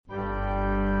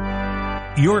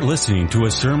You're listening to a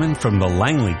sermon from the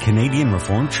Langley Canadian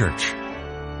Reformed Church.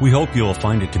 We hope you'll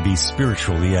find it to be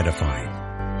spiritually edifying.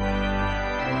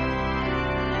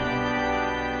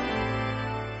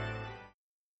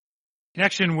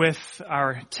 Connection with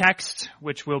our text,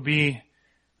 which will be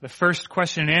the first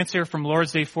question and answer from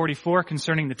Lord's Day 44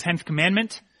 concerning the 10th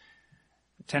commandment.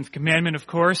 The 10th commandment, of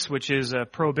course, which is a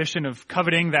prohibition of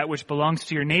coveting that which belongs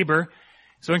to your neighbor.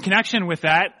 So in connection with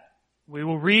that, we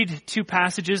will read two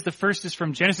passages. The first is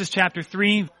from Genesis chapter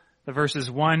 3, the verses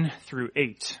 1 through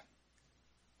 8.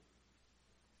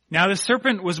 Now the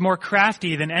serpent was more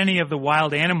crafty than any of the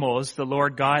wild animals the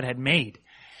Lord God had made.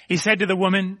 He said to the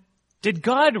woman, "Did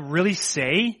God really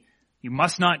say, 'You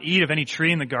must not eat of any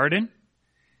tree in the garden'?"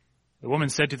 The woman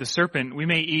said to the serpent, "We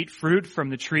may eat fruit from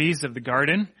the trees of the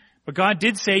garden, but God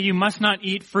did say, 'You must not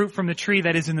eat fruit from the tree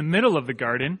that is in the middle of the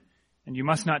garden, and you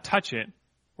must not touch it,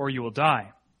 or you will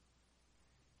die.'"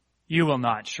 "You will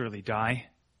not surely die,"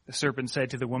 the serpent said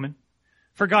to the woman.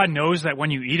 "For God knows that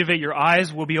when you eat of it, your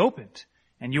eyes will be opened,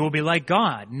 and you will be like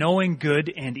God, knowing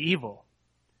good and evil."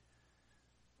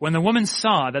 When the woman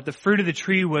saw that the fruit of the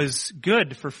tree was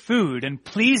good for food and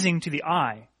pleasing to the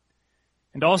eye,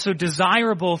 and also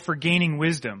desirable for gaining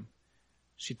wisdom,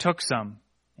 she took some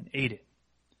and ate it.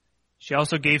 She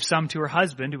also gave some to her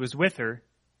husband who was with her,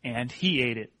 and he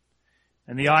ate it.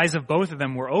 And the eyes of both of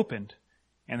them were opened,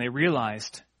 and they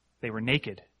realized they were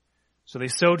naked. So they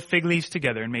sewed fig leaves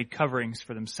together and made coverings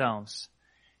for themselves.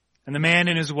 And the man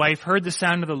and his wife heard the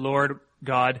sound of the Lord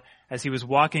God as he was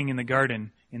walking in the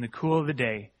garden in the cool of the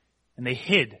day, and they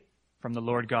hid from the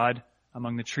Lord God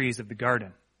among the trees of the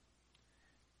garden.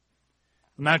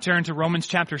 We'll now turn to Romans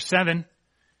chapter 7,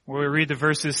 where we read the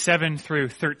verses 7 through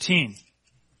 13.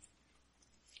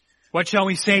 What shall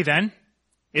we say then?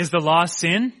 Is the law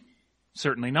sin?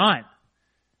 Certainly not.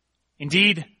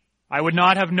 Indeed, I would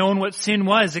not have known what sin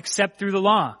was except through the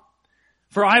law.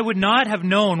 For I would not have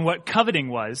known what coveting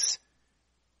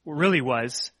really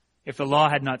was, if the law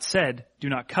had not said, "Do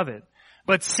not covet."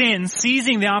 But sin,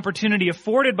 seizing the opportunity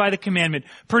afforded by the commandment,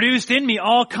 produced in me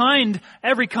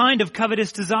every kind of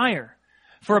covetous desire.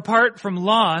 For apart from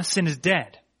law, sin is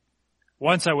dead.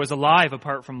 Once I was alive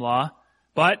apart from law,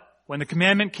 but when the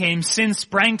commandment came, sin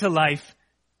sprang to life,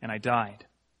 and I died.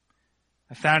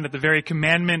 I found that the very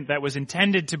commandment that was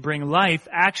intended to bring life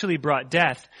actually brought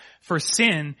death. For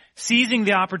sin, seizing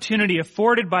the opportunity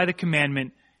afforded by the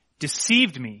commandment,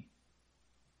 deceived me,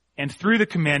 and through the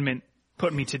commandment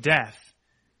put me to death.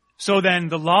 So then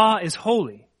the law is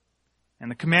holy,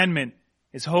 and the commandment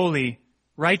is holy,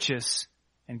 righteous,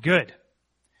 and good.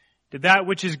 Did that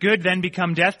which is good then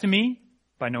become death to me?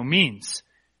 By no means.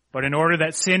 But in order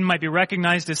that sin might be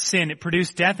recognized as sin, it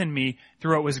produced death in me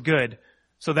through what was good,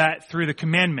 so that through the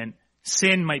commandment,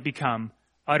 sin might become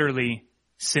utterly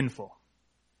sinful.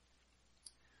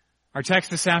 Our text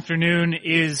this afternoon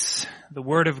is the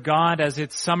Word of God as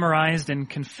it's summarized and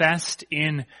confessed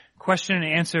in question and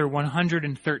answer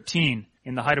 113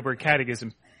 in the Heidelberg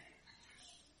Catechism.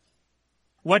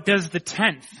 What does the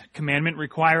 10th commandment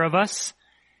require of us?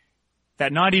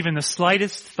 That not even the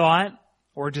slightest thought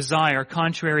or desire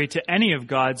contrary to any of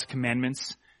God's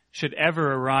commandments should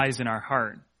ever arise in our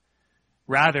heart.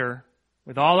 Rather,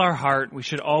 with all our heart, we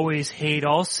should always hate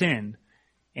all sin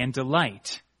and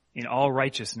delight in all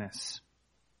righteousness.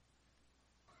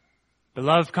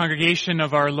 Beloved congregation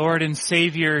of our Lord and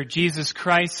Savior, Jesus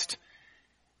Christ,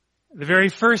 the very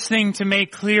first thing to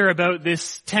make clear about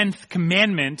this 10th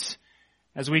commandment,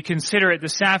 as we consider it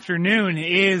this afternoon,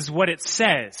 is what it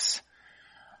says.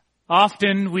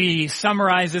 Often we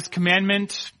summarize this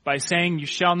commandment by saying, "You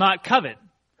shall not covet."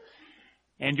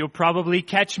 And you'll probably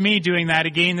catch me doing that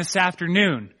again this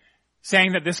afternoon,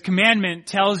 saying that this commandment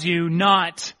tells you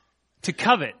not to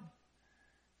covet.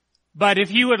 But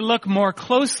if you would look more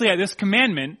closely at this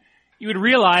commandment, you would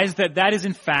realize that that is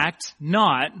in fact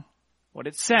not what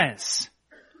it says.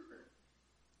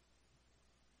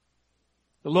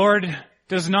 The Lord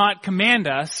does not command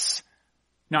us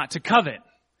not to covet.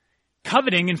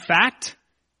 Coveting, in fact,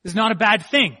 is not a bad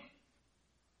thing.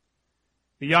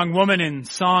 The young woman in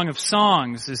Song of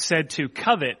Songs is said to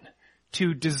covet,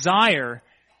 to desire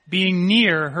being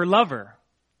near her lover.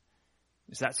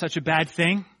 Is that such a bad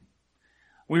thing?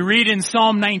 We read in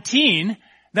Psalm 19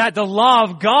 that the law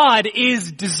of God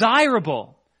is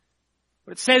desirable.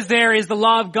 What it says there is the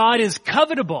law of God is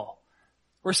covetable.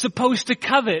 We're supposed to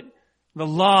covet the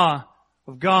law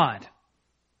of God.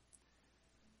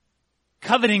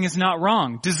 Coveting is not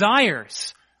wrong.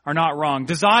 Desires are not wrong.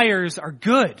 Desires are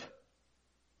good.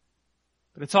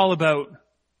 But it's all about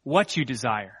what you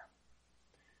desire.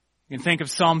 You can think of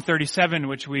Psalm 37,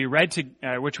 which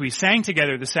we sang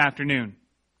together this afternoon.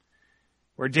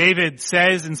 where David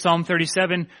says in Psalm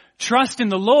 37, trust in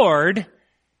the Lord,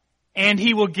 and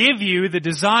He will give you the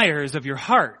desires of your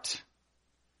heart.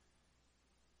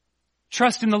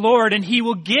 Trust in the Lord, and He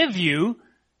will give you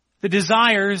the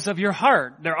desires of your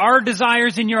heart. There are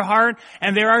desires in your heart,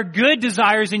 and there are good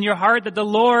desires in your heart that the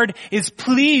Lord is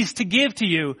pleased to give to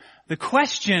you. The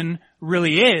question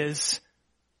really is,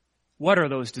 what are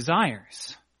those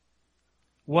desires?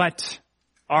 What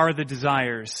are the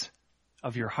desires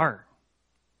of your heart?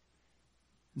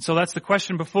 And so that's the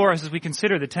question before us as we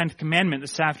consider the 10th commandment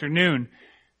this afternoon.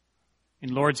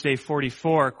 In Lord's Day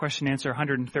 44, question answer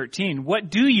 113. What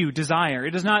do you desire?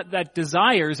 It is not that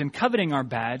desires and coveting are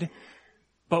bad,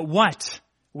 but what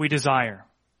we desire.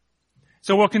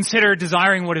 So we'll consider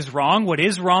desiring what is wrong,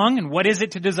 and what is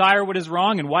it to desire what is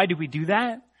wrong, and why do we do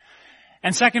that?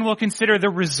 And second, we'll consider the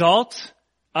result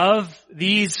of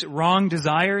these wrong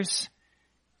desires.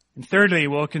 And thirdly,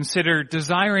 we'll consider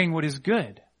desiring what is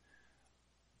good.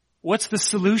 What's the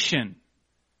solution?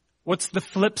 What's the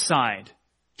flip side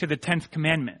to the 10th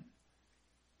commandment?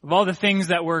 Of all the things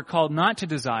that we're called not to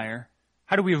desire,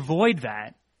 how do we avoid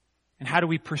that? And how do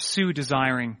we pursue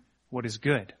desiring what is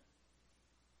good?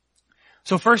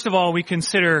 So first of all, we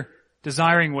consider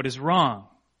desiring what is wrong.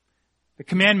 The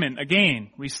commandment,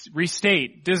 again, we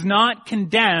restate, does not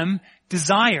condemn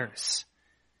desires.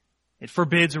 It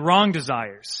forbids wrong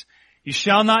desires. You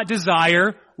shall not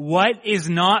desire what is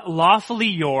not lawfully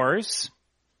yours,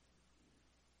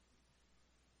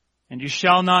 and you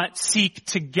shall not seek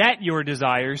to get your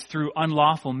desires through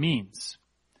unlawful means.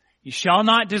 You shall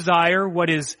not desire what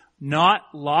is not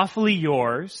lawfully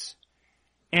yours,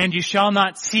 and you shall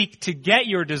not seek to get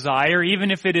your desire, even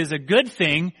if it is a good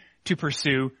thing to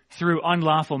pursue, through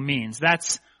unlawful means.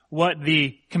 That's what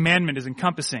the commandment is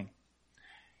encompassing.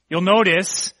 You'll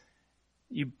notice,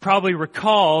 you probably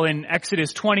recall in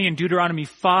Exodus 20 and Deuteronomy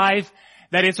 5,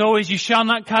 that it's always, you shall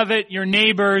not covet your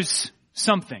neighbor's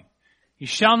something. You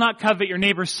shall not covet your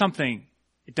neighbor's something.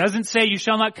 It doesn't say you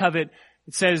shall not covet.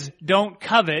 It says don't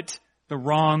covet the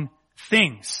wrong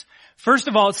things. First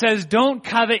of all, it says don't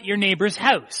covet your neighbor's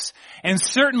house. And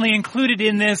certainly included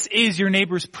in this is your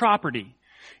neighbor's property.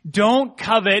 Don't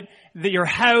covet your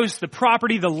house, the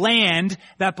property, the land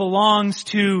that belongs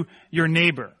to your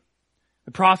neighbor.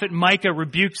 The prophet Micah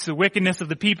rebukes the wickedness of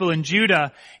the people in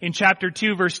Judah. In chapter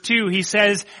 2, verse 2, he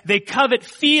says, they covet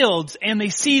fields and they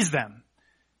seize them,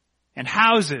 and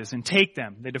houses and take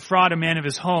them. They defraud a man of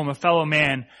his home, a fellow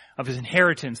man of his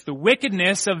inheritance. The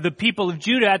wickedness of the people of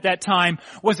Judah at that time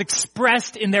was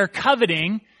expressed in their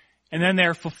coveting, and then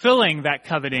their fulfilling that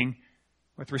coveting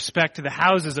with respect to the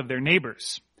houses of their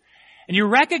neighbors. And you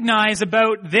recognize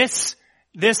about this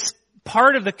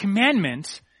part of the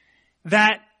commandment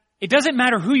that it doesn't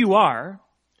matter who you are.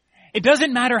 It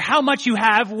doesn't matter how much you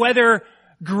have, whether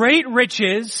great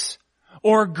riches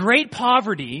or great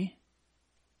poverty.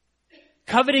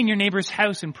 Coveting your neighbor's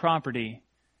house and property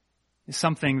is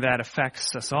something that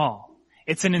affects us all.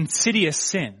 It's an insidious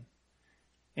sin.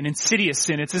 An insidious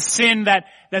sin. It's a sin that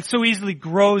so easily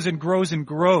grows and grows and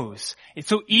grows. It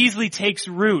so easily takes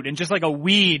root, and just like a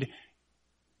weed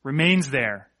remains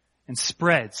there and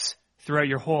spreads throughout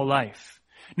your whole life.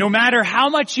 No matter how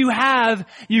much you have,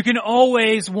 you can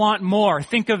always want more.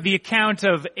 Think of the account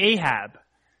of Ahab,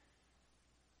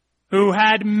 who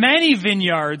had many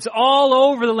vineyards all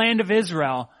over the land of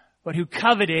Israel, but who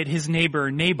coveted his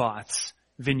neighbor Naboth's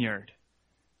vineyard.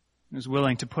 He was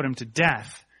willing to put him to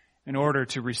death in order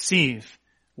to receive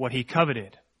what he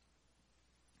coveted.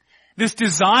 This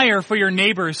desire for your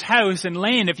neighbor's house and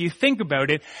land, if you think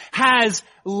about it, has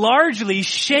largely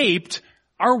shaped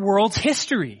our world's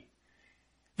history.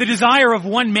 The desire of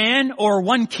one man or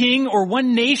one king or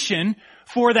one nation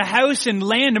for the house and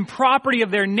land and property of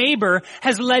their neighbor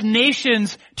has led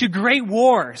nations to great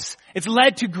wars. It's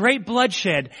led to great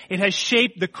bloodshed. It has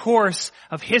shaped the course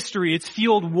of history. It's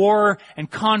fueled war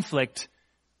and conflict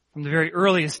from the very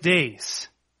earliest days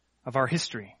of our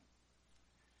history.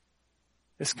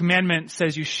 This commandment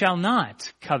says you shall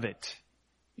not covet.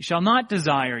 You shall not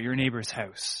desire your neighbor's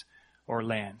house or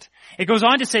land. It goes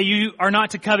on to say you are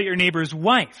not to covet your neighbor's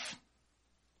wife.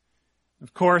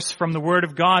 Of course, from the Word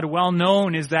of God, well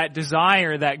known is that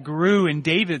desire that grew in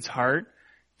David's heart,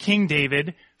 King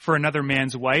David, for another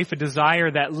man's wife, a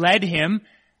desire that led him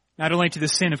not only to the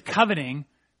sin of coveting,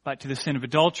 but to the sin of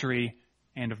adultery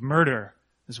and of murder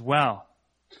as well.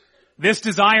 This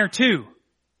desire, too,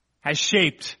 has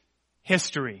shaped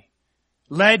history,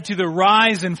 led to the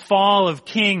rise and fall of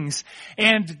kings,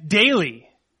 and daily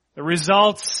the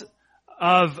results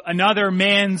of another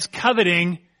man's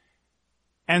coveting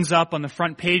ends up on the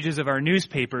front pages of our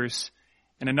newspapers,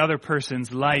 and another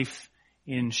person's life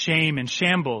in shame and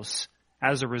shambles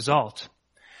as a result.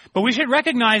 But we should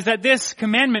recognize that this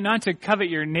commandment not to covet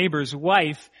your neighbor's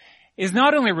wife is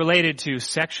not only related to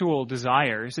sexual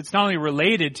desires, it's not only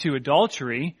related to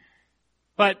adultery,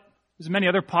 but there's many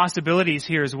other possibilities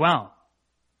here as well.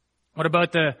 What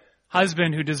about the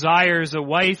husband who desires a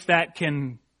wife that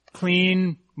can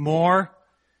clean more,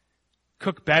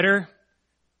 cook better,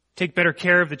 take better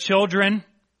care of the children,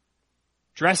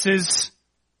 dresses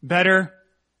better,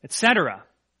 etc.?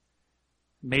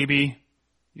 Maybe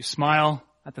you smile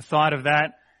at the thought of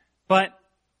that, but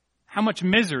how much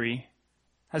misery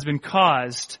has been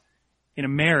caused in a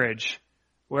marriage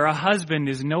where a husband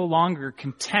is no longer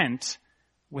content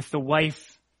with the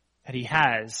wife that he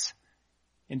has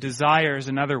and desires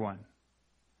another one?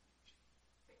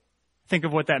 Think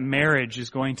of what that marriage is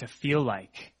going to feel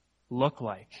like, look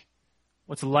like.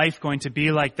 What's life going to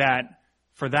be like that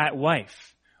for that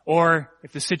wife? Or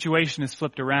if the situation is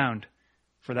flipped around,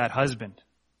 for that husband.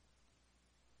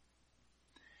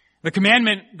 The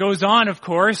commandment goes on, of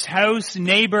course, house,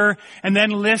 neighbor, and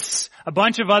then lists a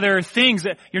bunch of other things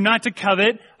that you're not to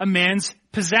covet a man's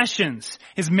possessions.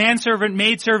 His manservant,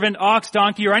 maidservant, ox,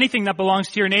 donkey, or anything that belongs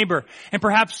to your neighbor. And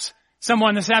perhaps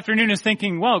someone this afternoon is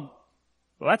thinking, well,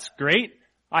 that's great.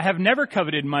 I have never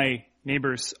coveted my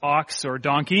neighbor's ox or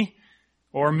donkey,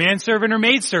 or manservant or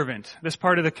maidservant. This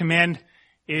part of the command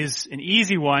is an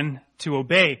easy one to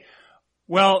obey.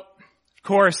 Well, of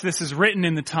course, this is written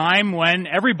in the time when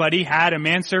everybody had a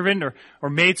manservant or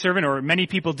maidservant, or many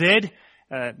people did.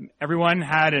 Everyone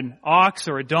had an ox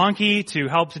or a donkey to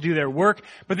help to do their work.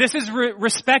 But this is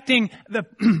respecting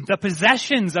the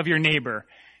possessions of your neighbor.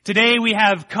 Today we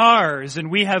have cars, and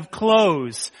we have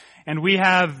clothes, and we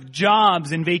have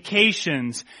jobs and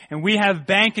vacations, and we have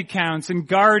bank accounts and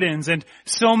gardens and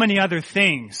so many other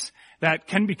things that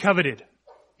can be coveted.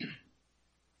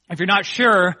 If you're not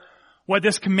sure what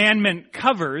this commandment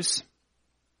covers,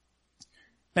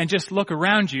 then just look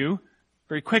around you.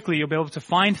 Very quickly you'll be able to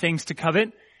find things to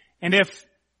covet. And if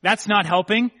that's not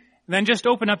helping, then just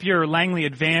open up your Langley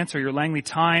Advance or your Langley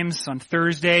Times on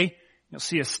Thursday. You'll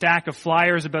see a stack of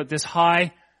flyers about this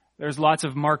high. There's lots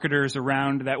of marketers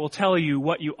around that will tell you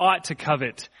what you ought to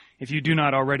covet if you do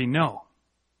not already know.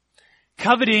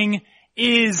 Coveting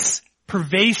is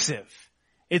pervasive.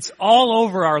 It's all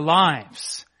over our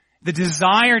lives. The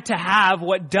desire to have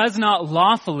what does not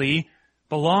lawfully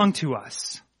belong to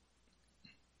us.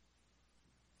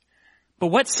 But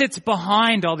what sits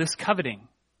behind all this coveting?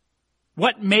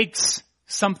 What makes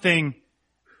a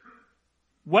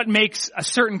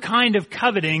certain kind of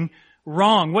coveting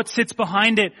wrong? What sits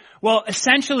behind it? Well,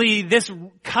 essentially this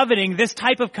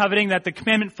type of coveting that the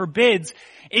commandment forbids,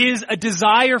 is a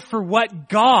desire for what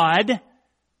God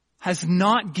has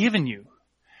not given you.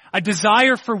 A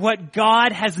desire for what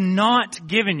God has not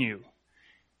given you.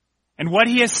 And what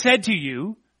He has said to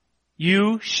you,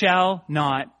 you shall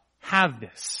not have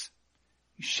this.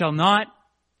 You shall not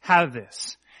have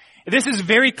this. This is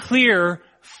very clear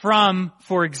from,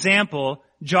 for example,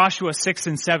 Joshua 6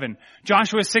 and 7.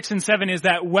 Joshua 6 and 7 is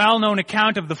that well-known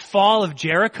account of the fall of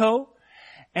Jericho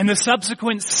and the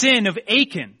subsequent sin of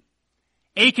Achan.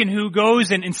 Achan, who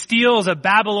goes and steals a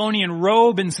Babylonian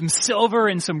robe and some silver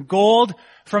and some gold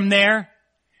from there.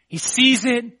 He sees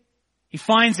it, he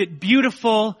finds it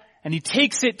beautiful, and he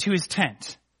takes it to his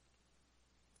tent.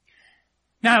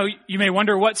 Now, you may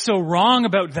wonder what's so wrong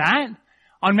about that.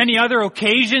 On many other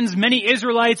occasions, many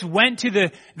Israelites went to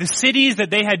the cities that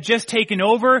they had just taken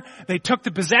over. They took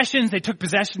the possessions. They took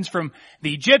possessions from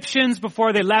the Egyptians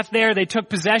before they left there. They took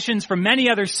possessions from many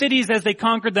other cities as they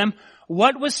conquered them.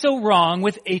 What was so wrong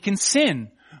with Achan's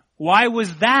sin? Why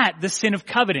was that the sin of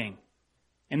coveting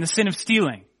and the sin of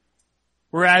stealing?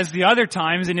 Whereas the other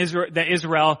times in Israel,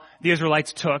 the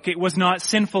Israelites took, it was not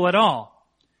sinful at all.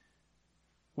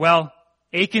 Well,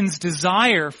 Achan's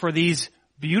desire for these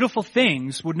beautiful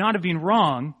things would not have been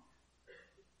wrong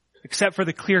except for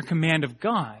the clear command of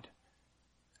God.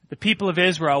 The people of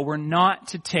Israel were not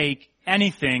to take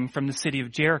anything from the city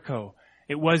of Jericho.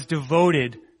 It was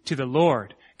devoted to the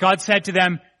Lord. God said to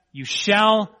them, you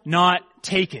shall not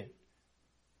take it.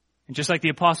 And just like the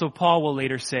Apostle Paul will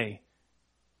later say,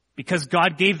 because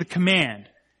God gave the command,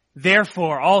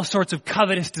 therefore all sorts of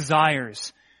covetous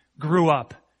desires grew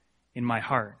up in my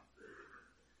heart.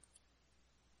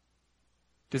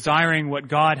 Desiring what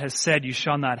God has said you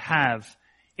shall not have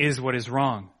is what is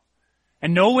wrong.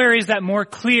 And nowhere is that more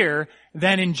clear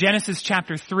than in Genesis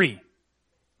chapter 3,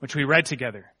 which we read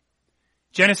together.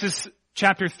 Genesis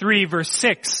chapter 3 verse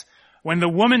 6, when the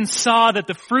woman saw that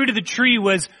the fruit of the tree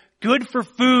was good for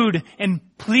food and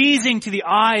pleasing to the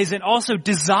eyes and also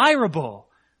desirable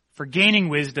for gaining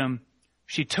wisdom,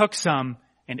 she took some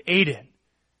and ate it.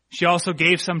 She also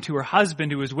gave some to her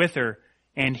husband who was with her,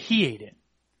 and he ate it.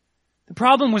 The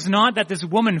problem was not that this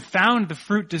woman found the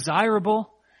fruit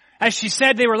desirable. As she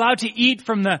said, they were allowed to eat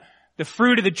from the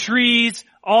fruit of the trees,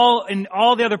 all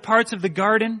the other parts of the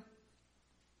garden.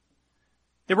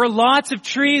 There were lots of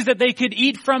trees that they could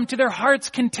eat from to their heart's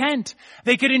content.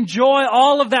 They could enjoy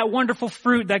all of that wonderful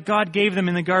fruit that God gave them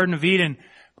in the Garden of Eden.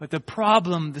 But the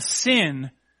problem, the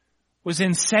sin, was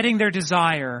in setting their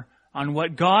desire on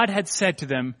what God had said to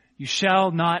them, you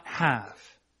shall not have.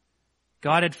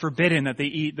 God had forbidden that they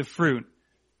eat the fruit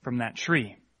from that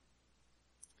tree.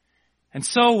 And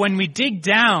so when we dig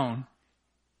down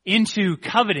into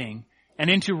coveting and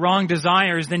into wrong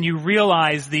desires, then you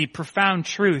realize the profound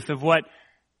truth of what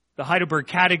the Heidelberg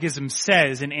Catechism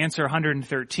says in answer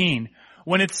 113,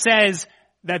 when it says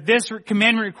that this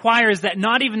commandment requires that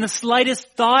not even the slightest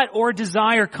thought or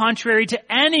desire contrary to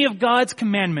any of God's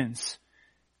commandments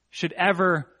should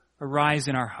ever arise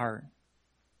in our heart.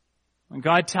 When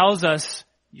God tells us,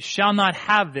 you shall not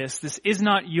have this, this is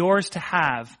not yours to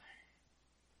have,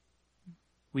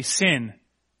 we sin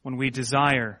when we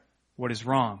desire what is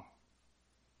wrong.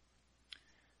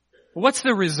 What's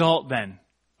the result then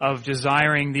of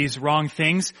desiring these wrong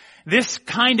things? This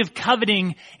kind of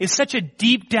coveting is such a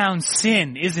deep down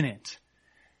sin, isn't it?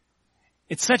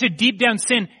 It's such a deep down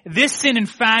sin. This sin, in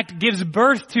fact, gives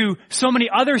birth to so many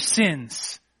other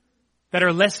sins that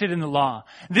are listed in the law.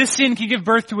 This sin can give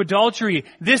birth to adultery.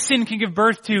 This sin can give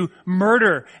birth to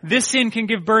murder. This sin can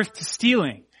give birth to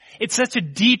stealing. It's such a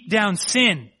deep down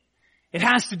sin. It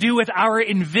has to do with our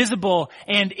invisible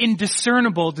and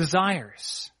indiscernible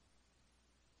desires.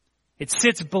 It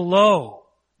sits below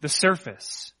the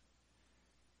surface.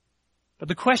 But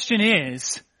the question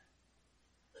is,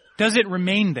 does it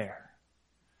remain there?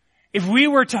 If we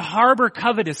were to harbor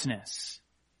covetousness,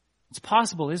 it's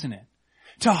possible, isn't it?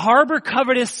 To harbor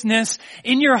covetousness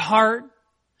in your heart,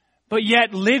 but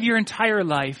yet live your entire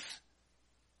life,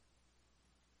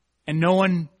 and no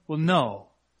one will know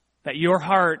that your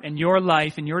heart and your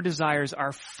life and your desires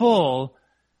are full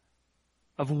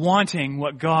of wanting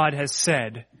what God has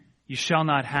said you shall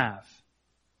not have.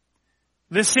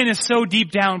 This sin is so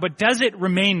deep down, but does it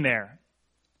remain there?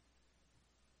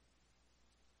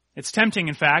 It's tempting,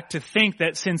 in fact, to think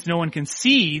that since no one can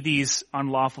see these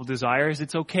unlawful desires,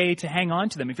 it's okay to hang on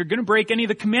to them. If you're going to break any of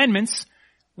the commandments,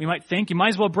 we might think you might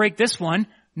as well break this one.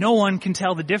 No one can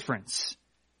tell the difference.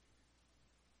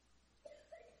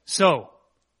 So,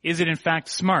 is it in fact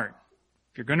smart,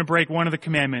 if you're going to break one of the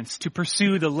commandments, to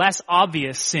pursue the less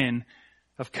obvious sin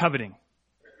of coveting?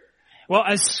 Well,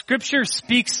 as Scripture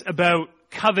speaks about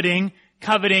coveting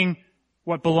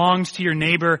what belongs to your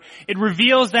neighbor, it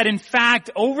reveals that in fact,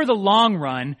 over the long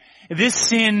run, this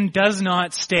sin does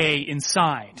not stay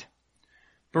inside.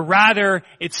 But rather,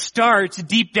 it starts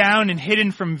deep down and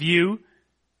hidden from view,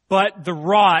 but the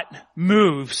rot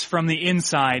moves from the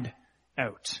inside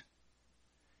out.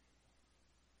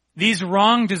 These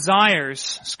wrong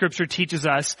desires, Scripture teaches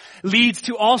us, leads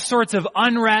to all sorts of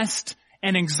unrest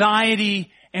and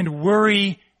anxiety and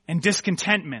worry and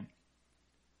discontentment.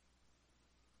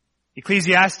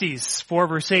 Ecclesiastes 4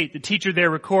 verse 8, the teacher there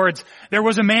records, there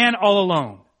was a man all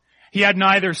alone. He had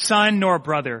neither son nor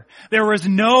brother. There was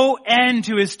no end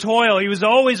to his toil. He was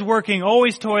always working,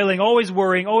 always toiling, always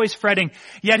worrying, always fretting.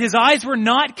 Yet his eyes were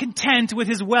not content with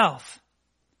his wealth.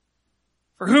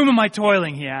 For whom am I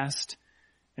toiling, he asked,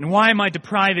 and why am I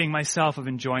depriving myself of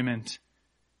enjoyment?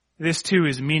 This too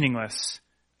is meaningless,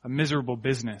 a miserable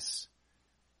business.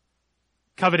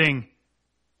 Coveting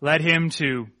led him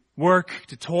to work,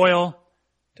 to toil,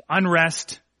 to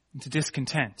unrest, and to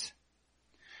discontent.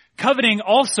 Coveting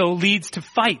also leads to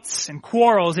fights and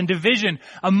quarrels and division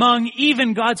among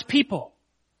even God's people.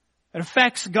 It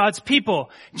affects God's people.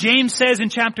 James says in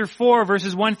chapter 4,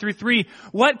 verses 1 through 3,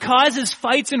 what causes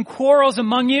fights and quarrels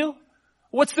among you?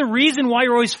 What's the reason why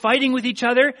you're always fighting with each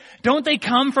other? Don't they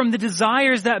come from the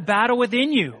desires that battle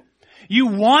within you? You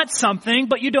want something,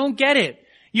 but you don't get it.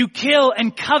 You kill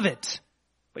and covet,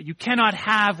 but you cannot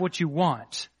have what you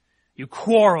want. You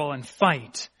quarrel and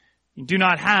fight. You do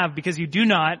not have because you do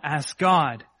not ask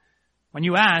God. When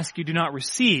you ask, you do not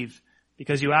receive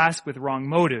because you ask with wrong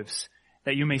motives,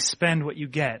 that you may spend what you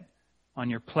get on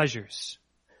your pleasures.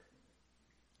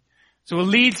 So it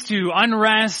leads to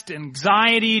unrest,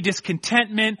 anxiety,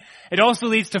 discontentment. It also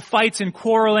leads to fights and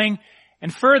quarreling.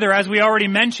 And further, as we already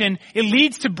mentioned, it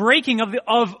leads to breaking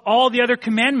of all the other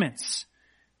commandments.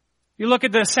 You look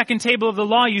at the second table of the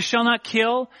law, you shall not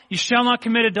kill, you shall not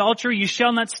commit adultery, you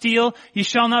shall not steal, you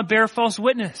shall not bear false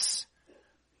witness.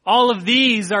 All of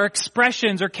these are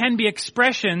expressions or can be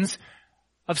expressions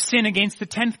of sin against the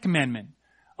 10th commandment.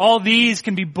 All these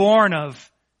can be born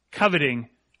of coveting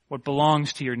what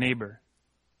belongs to your neighbor.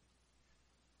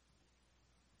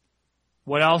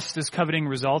 What else does coveting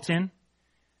result in?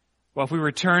 Well, if we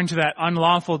return to that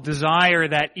unlawful desire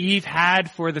that Eve had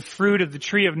for the fruit of the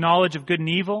tree of knowledge of good and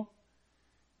evil,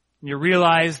 you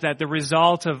realize that the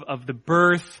result of the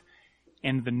birth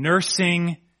and the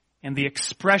nursing and the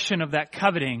expression of that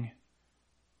coveting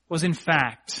was in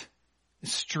fact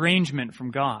estrangement from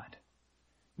God.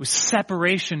 It was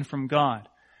separation from God.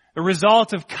 The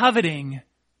result of coveting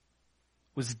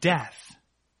was death.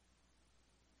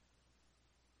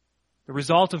 The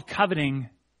result of coveting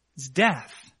is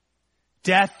death.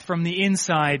 Death from the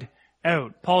inside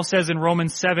out. Paul says in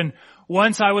Romans 7,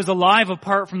 once I was alive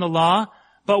apart from the law,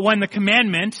 but when the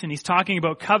commandment, and he's talking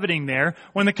about coveting there,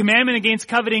 when the commandment against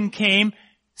coveting came,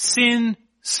 sin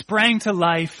sprang to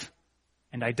life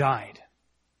and I died.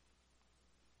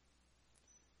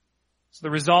 So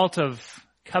the result of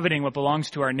coveting what belongs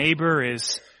to our neighbor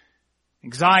is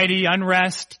anxiety,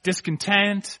 unrest,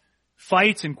 discontent,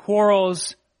 fights and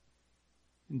quarrels,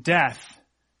 and death,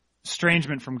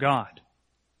 estrangement from God.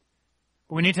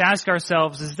 But we need to ask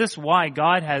ourselves, is this why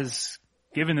God has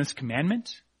given this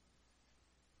commandment?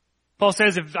 Paul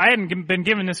says, if I hadn't been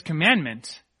given this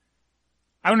commandment,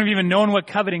 I wouldn't have even known what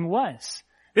coveting was.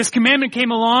 This commandment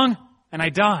came along and I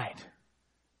died.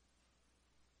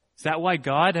 Is that why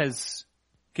God has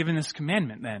given this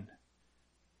commandment then?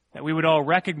 That we would all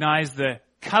recognize the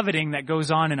coveting that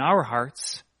goes on in our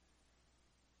hearts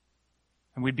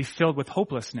and we'd be filled with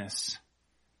hopelessness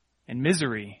and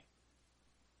misery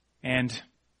and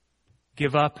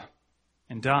give up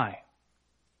and die?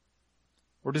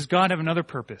 Or does God have another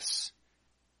purpose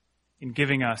in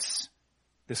giving us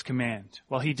this command?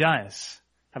 Well, He does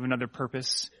have another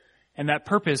purpose, and that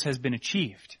purpose has been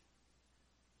achieved.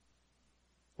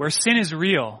 Where sin is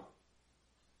real,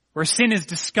 where sin is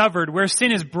discovered, where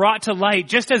sin is brought to light,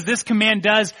 just as this command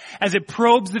does, as it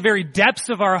probes the very depths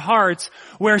of our hearts,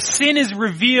 where sin is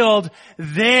revealed,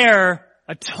 there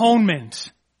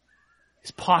atonement is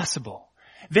possible.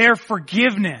 There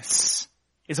forgiveness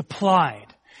is applied.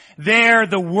 There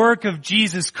the work of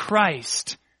Jesus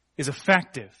Christ is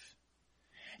effective.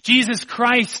 Jesus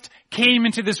Christ came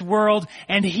into this world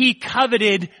and He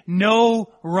coveted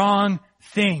no wrong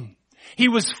thing. He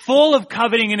was full of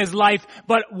coveting in His life,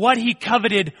 but what He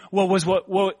coveted was what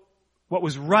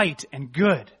was right and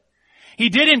good. He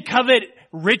didn't covet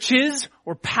riches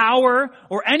or power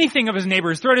or anything of His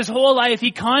neighbors. Throughout His whole life,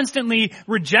 He constantly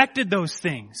rejected those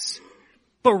things.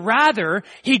 But rather,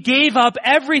 He gave up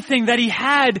everything that He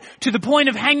had to the point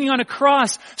of hanging on a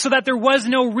cross so that there was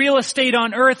no real estate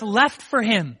on earth left for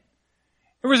Him.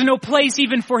 There was no place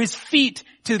even for His feet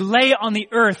to lay on the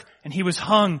earth, and He was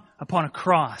hung upon a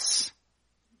cross.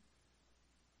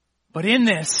 But in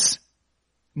this,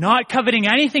 not coveting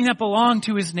anything that belonged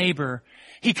to His neighbor,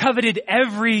 He coveted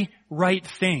every right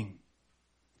thing.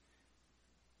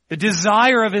 The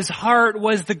desire of His heart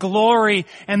was the glory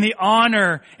and the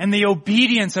honor and the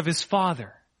obedience of His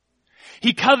Father.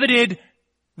 He coveted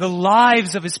the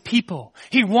lives of His people.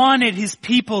 He wanted His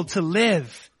people to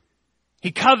live.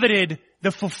 He coveted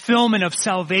the fulfillment of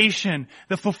salvation,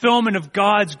 the fulfillment of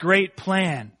God's great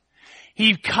plan.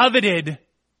 He coveted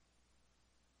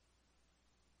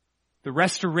the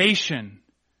restoration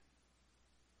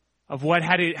of what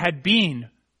had been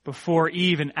before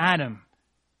Eve and Adam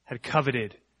had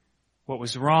coveted what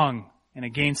was wrong and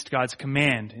against God's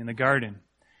command in the garden.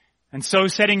 And so,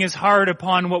 setting his heart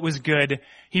upon what was good,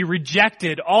 he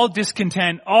rejected all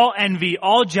discontent, all envy,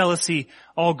 all jealousy,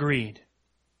 all greed.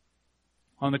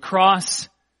 On the cross,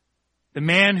 the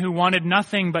man who wanted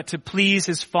nothing but to please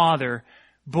his Father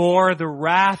bore the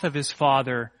wrath of his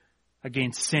Father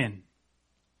against sin.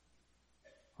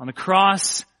 On the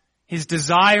cross, his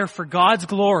desire for God's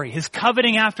glory, his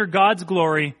coveting after God's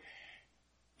glory,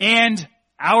 and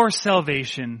our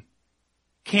salvation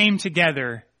came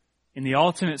together in the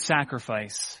ultimate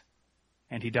sacrifice,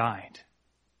 and He died.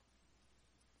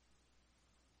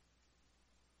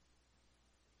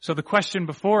 So the question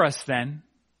before us then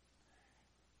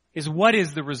is, what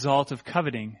is the result of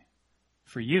coveting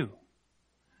for you?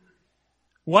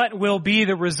 What will be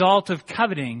the result of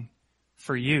coveting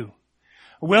for you?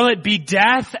 Will it be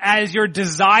death as your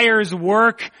desires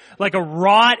work like a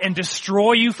rot and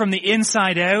destroy you from the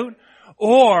inside out?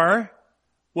 Or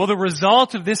will the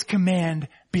result of this command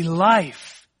be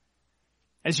life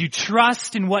as you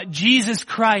trust in what Jesus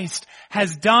Christ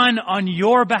has done on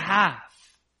your behalf,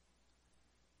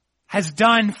 has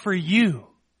done for you?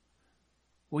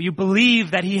 Will you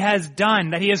believe that He has done,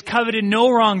 that He has coveted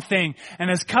no wrong thing and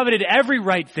has coveted every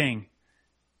right thing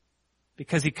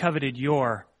because He coveted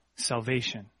your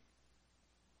salvation.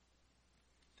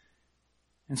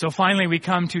 And so finally we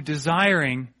come to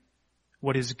desiring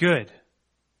what is good.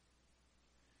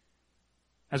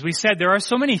 As we said, there are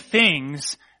so many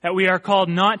things that we are called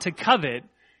not to covet.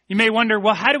 You may wonder,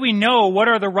 well, how do we know what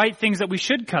are the right things that we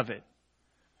should covet?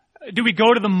 Do we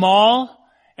go to the mall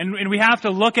and we have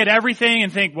to look at everything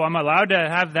and think, well, I'm allowed to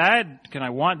have that? Can I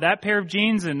want that pair of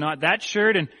jeans and not that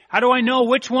shirt? And how do I know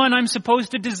which one I'm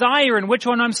supposed to desire and which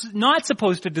one I'm not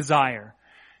supposed to desire?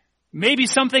 Maybe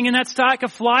something in that stack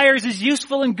of flyers is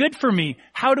useful and good for me.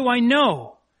 How do I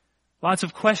know? Lots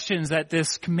of questions that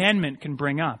this commandment can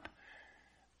bring up.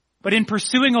 But in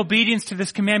pursuing obedience to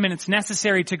this commandment, it's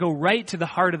necessary to go right to the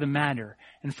heart of the matter.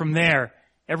 And from there,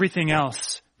 everything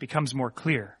else becomes more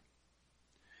clear.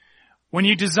 When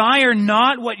you desire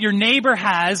not what your neighbor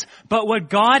has, but what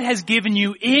God has given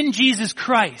you in Jesus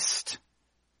Christ,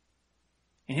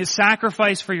 in His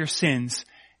sacrifice for your sins,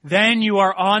 then you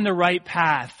are on the right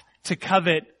path to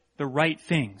covet the right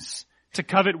things, to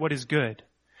covet what is good.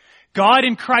 God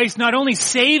in Christ not only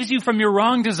saves you from your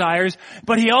wrong desires,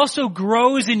 but He also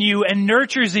grows in you and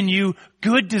nurtures in you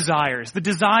good desires, the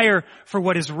desire for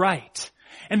what is right.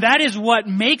 And that is what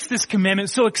makes this commandment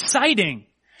so exciting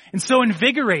and so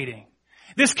invigorating.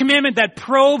 This commandment that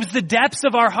probes the depths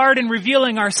of our heart in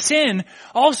revealing our sin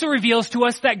also reveals to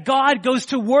us that God goes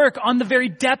to work on the very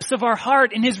depths of our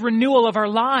heart in His renewal of our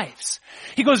lives.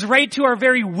 He goes right to our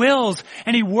very wills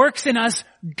and He works in us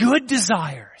good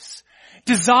desires.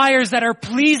 Desires that are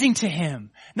pleasing to Him,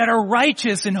 that are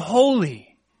righteous and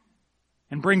holy,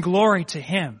 and bring glory to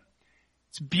Him.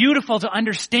 It's beautiful to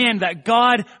understand that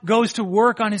God goes to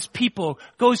work on His people,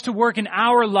 goes to work in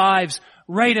our lives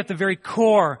right at the very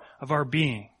core of our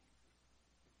being.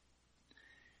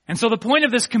 And so the point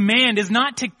of this command is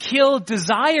not to kill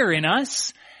desire in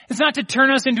us. It's not to turn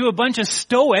us into a bunch of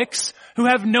stoics who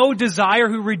have no desire,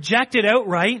 who reject it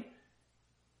outright.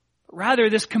 Rather,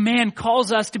 this command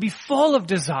calls us to be full of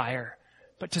desire,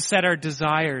 but to set our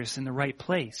desires in the right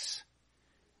place.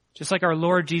 Just like our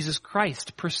Lord Jesus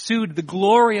Christ pursued the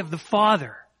glory of the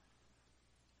Father,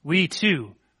 we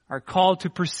too are called to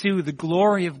pursue the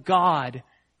glory of God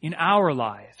in our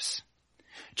lives.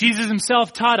 Jesus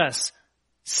Himself taught us,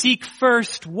 seek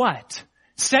first what?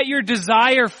 Set your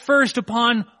desire first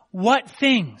upon what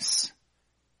things?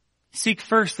 Seek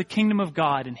first the kingdom of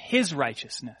God and His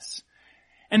righteousness.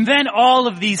 And then all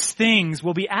of these things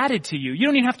will be added to you. You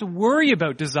don't even have to worry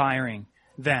about desiring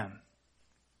them.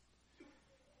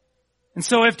 And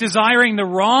so if desiring the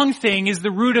wrong thing is the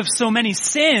root of so many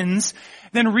sins,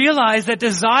 then realize that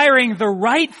desiring the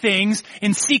right things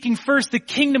and seeking first the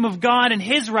kingdom of God and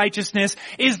His righteousness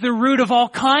is the root of all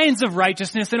kinds of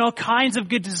righteousness and all kinds of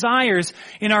good desires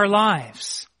in our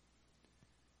lives.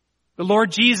 The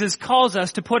Lord Jesus calls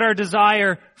us to put our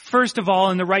desire, first of all,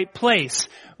 in the right place.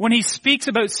 When He speaks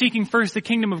about seeking first the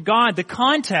kingdom of God, the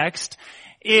context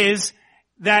is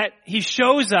that He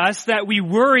shows us that we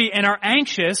worry and are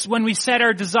anxious when we set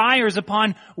our desires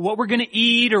upon what we're going to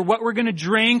eat or what we're going to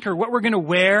drink or what we're going to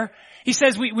wear. He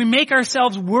says we make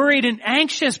ourselves worried and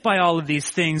anxious by all of these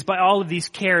things, by all of these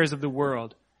cares of the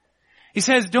world. He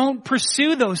says don't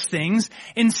pursue those things.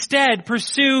 Instead,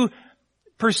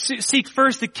 seek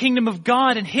first the kingdom of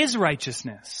God and His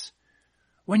righteousness.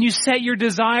 When you set your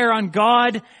desire on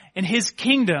God and His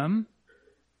kingdom,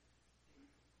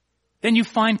 then you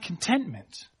find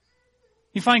contentment.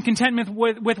 You find contentment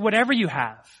with whatever you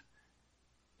have.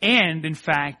 And, in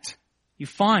fact, you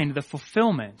find the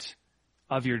fulfillment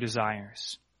of your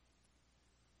desires.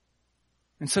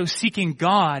 And so seeking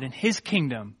God and His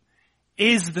kingdom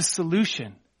is the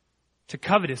solution to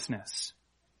covetousness.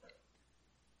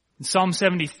 In Psalm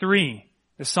 73,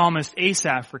 the psalmist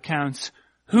Asaph recounts,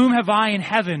 "Whom have I in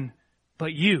heaven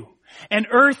but you? And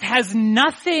earth has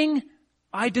nothing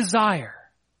I desire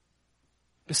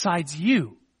besides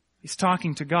you." He's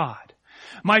talking to God.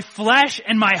 "My flesh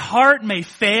and my heart may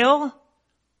fail,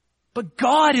 but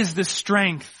God is the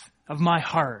strength of my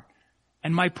heart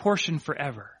and my portion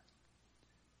forever."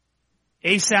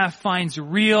 Asaph finds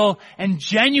real and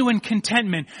genuine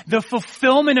contentment, the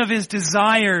fulfillment of his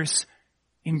desires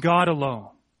in God alone.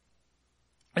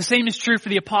 The same is true for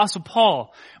the Apostle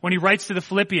Paul when he writes to the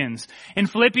Philippians. In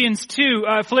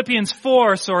Philippians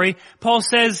 4, Paul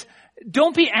says,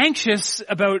 "Don't be anxious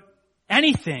about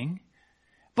anything,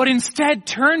 but instead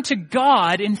turn to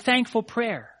God in thankful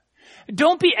prayer."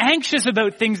 Don't be anxious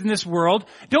about things in this world.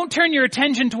 Don't turn your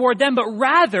attention toward them, but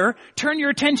rather turn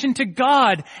your attention to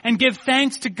God and give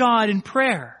thanks to God in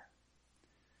prayer.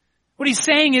 What he's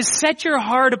saying is set your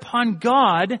heart upon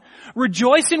God,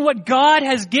 rejoice in what God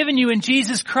has given you in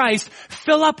Jesus Christ,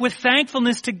 fill up with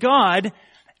thankfulness to God,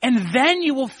 And then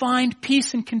you will find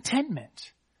peace and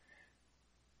contentment.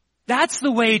 That's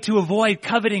the way to avoid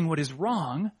coveting what is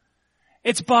wrong.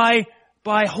 It's by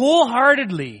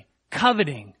wholeheartedly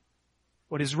coveting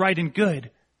what is right and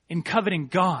good, in coveting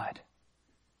God.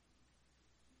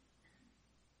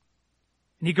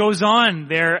 And he goes on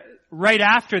there right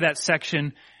after that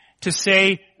section to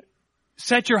say,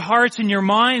 set your hearts and your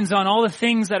minds on all the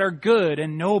things that are good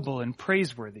and noble and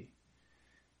praiseworthy.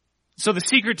 So the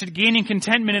secret to gaining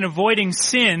contentment and avoiding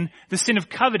sin, the sin of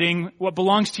coveting what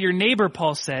belongs to your neighbor,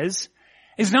 Paul says,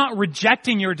 is not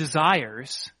rejecting your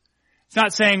desires. It's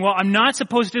not saying, well, I'm not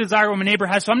supposed to desire what my neighbor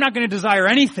has, so I'm not going to desire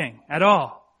anything at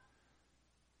all.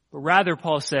 But rather,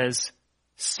 Paul says,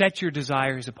 set your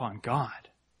desires upon God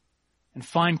and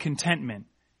find contentment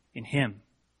in Him.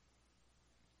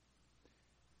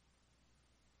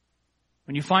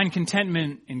 When you find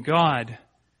contentment in God,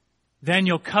 then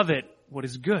you'll covet what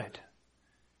is good.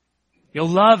 You'll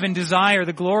love and desire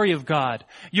the glory of God.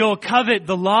 You'll covet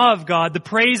the law of God, the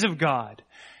praise of God.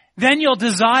 Then you'll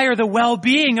desire the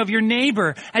well-being of your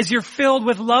neighbor as you're filled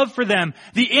with love for them,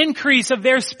 the increase of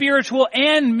their spiritual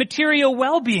and material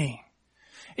well-being.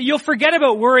 You'll forget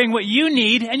about worrying what you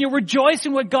need, and you'll rejoice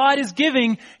in what God is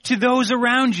giving to those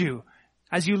around you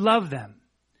as you love them.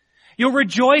 You'll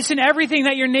rejoice in everything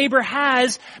that your neighbor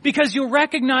has because you'll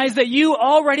recognize that you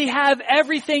already have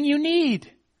everything you need.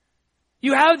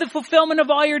 You have the fulfillment of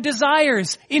all your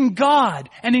desires in God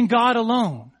and in God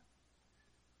alone.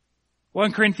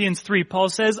 1 Corinthians 3, Paul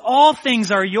says, all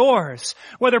things are yours,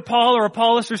 whether Paul or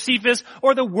Apollos or Cephas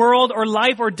or the world or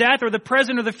life or death or the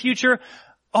present or the future,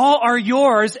 all are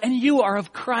yours and you are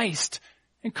of Christ.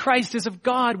 And Christ is of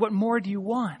God. What more do you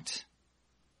want?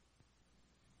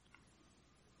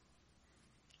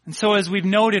 And so as we've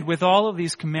noted with all of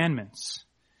these commandments,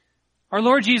 our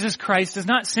Lord Jesus Christ does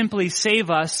not simply save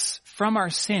us from our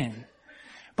sin,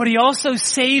 but He also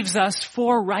saves us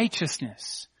for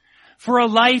righteousness, for a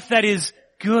life that is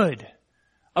good,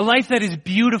 a life that is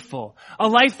beautiful, a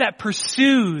life that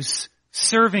pursues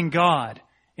serving God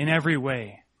in every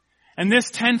way. And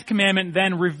this 10th commandment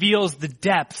then reveals the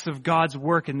depths of God's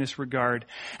work in this regard,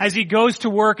 as He goes to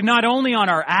work not only on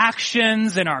our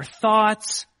actions and our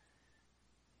thoughts,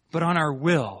 but on our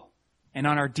will and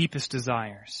on our deepest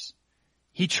desires.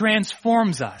 He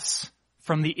transforms us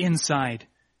from the inside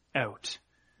out,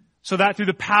 so that through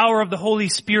the power of the Holy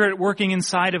Spirit working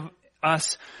inside of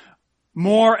us,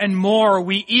 more and more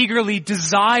we eagerly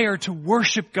desire to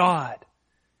worship God.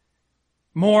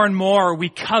 More and more we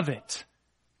covet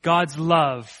God's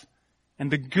love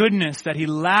and the goodness that He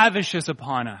lavishes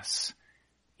upon us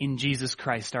in Jesus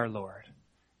Christ our Lord.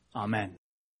 Amen.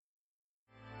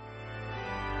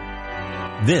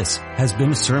 This has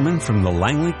been a sermon from the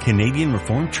Langley Canadian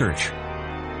Reformed Church.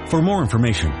 For more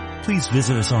information, please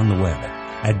visit us on the web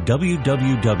at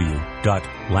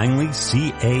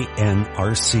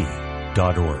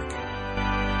www.langleycanrc.org.